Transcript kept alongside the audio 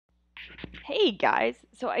Hey guys,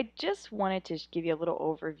 so I just wanted to give you a little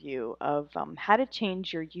overview of how to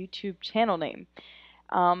change your YouTube channel name.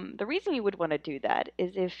 The reason you would want to do that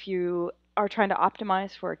is if you are trying to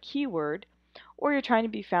optimize for a keyword or you're trying to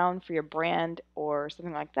be found for your brand or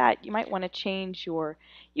something like that, you might want to change your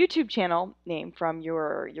YouTube channel name from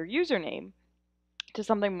your username to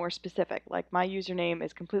something more specific. Like my username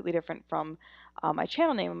is completely different from my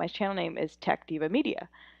channel name, and my channel name is Tech Diva Media.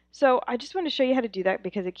 So I just want to show you how to do that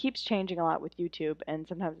because it keeps changing a lot with YouTube, and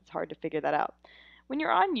sometimes it's hard to figure that out. When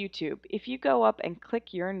you're on YouTube, if you go up and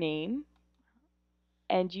click your name,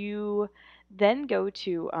 and you then go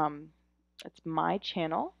to it's my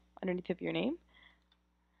channel underneath of your name.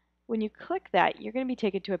 When you click that, you're going to be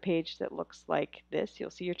taken to a page that looks like this.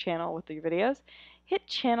 You'll see your channel with your videos. Hit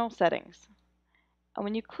Channel Settings. And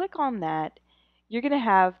when you click on that, you're going to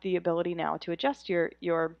have the ability now to adjust your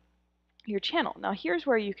channel. Now here's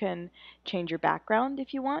where you can change your background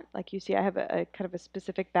if you want. Like you see, I have a kind of a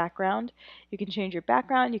specific background. You can change your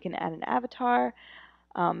background. You can add an avatar.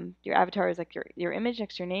 Your avatar is like your image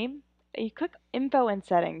next to your name. You click Info and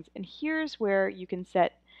Settings, and here's where you can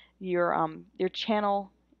set your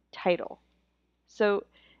channel title. So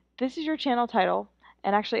this is your channel title.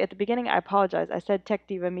 And actually, at the beginning, I apologize. I said Tech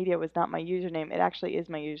Diva Media was not my username. It actually is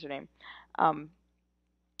my username. Um,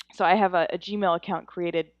 so I have a Gmail account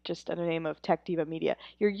created just under the name of Tech Diva Media.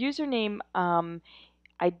 Your username,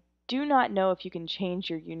 I do not know if you can change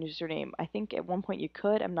your username. I think at one point you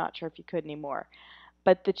could. I'm not sure if you could anymore.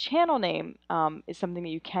 But the channel name is something that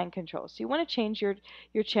you can control. So you want to change your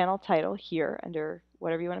channel title here under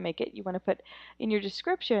whatever you want to make it. You want to put in your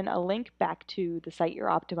description a link back to the site you're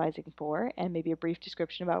optimizing for and maybe a brief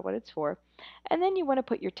description about what it's for. And then you want to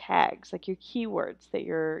put your tags, like your keywords that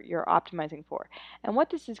you're optimizing for. And what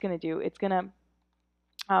this is going to do, it's going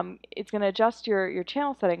to adjust your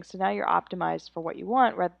channel settings so now you're optimized for what you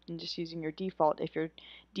want rather than just using your default if your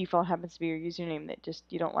default happens to be your username that just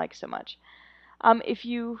you don't like so much.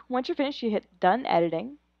 Once you're finished, you hit Done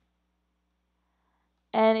Editing.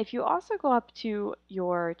 And if you also go up to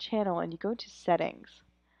your channel and you go to Settings,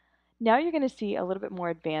 now you're going to see a little bit more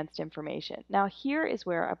advanced information. Now here is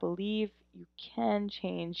where I believe you can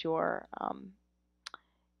change your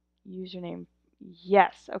username.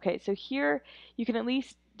 Yes. Okay, so here you can at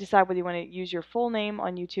least decide whether you want to use your full name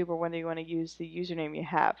on YouTube or whether you want to use the username you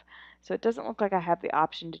have. So it doesn't look like I have the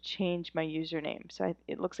option to change my username. So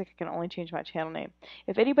it looks like I can only change my channel name.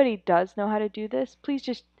 If anybody does know how to do this, please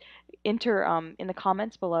just enter in the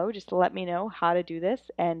comments below just to let me know how to do this,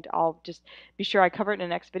 and I'll just be sure I cover it in the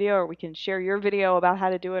next video, or we can share your video about how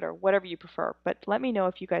to do it, or whatever you prefer. But let me know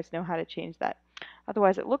if you guys know how to change that.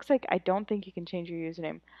 Otherwise, it looks like I don't think you can change your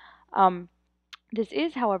username. Um, this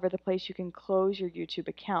is, however, the place you can close your YouTube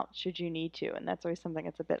account should you need to, and that's always something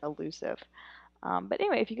that's a bit elusive. But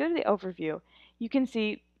anyway, if you go to the overview, you can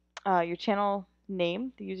see your channel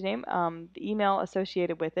name, the username, the email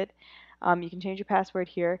associated with it. You can change your password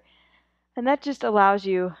here, and that just allows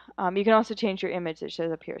you, you can also change your image that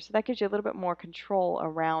shows up here. So that gives you a little bit more control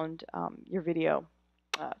around your video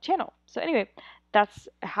channel. So anyway, that's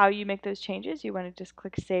how you make those changes. You want to just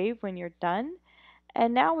click Save when you're done.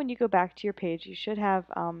 And now when you go back to your page, you should have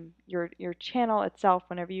your channel itself.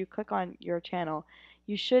 Whenever you click on your channel,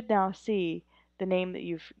 you should now see the name that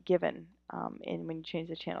you've given when you change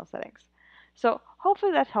the channel settings. So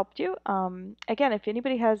hopefully that helped you. Again, if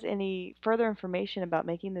anybody has any further information about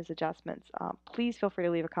making these adjustments, please feel free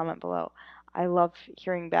to leave a comment below. I love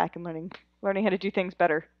hearing back and learning how to do things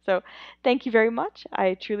better. So thank you very much.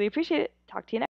 I truly appreciate it. Talk to you next.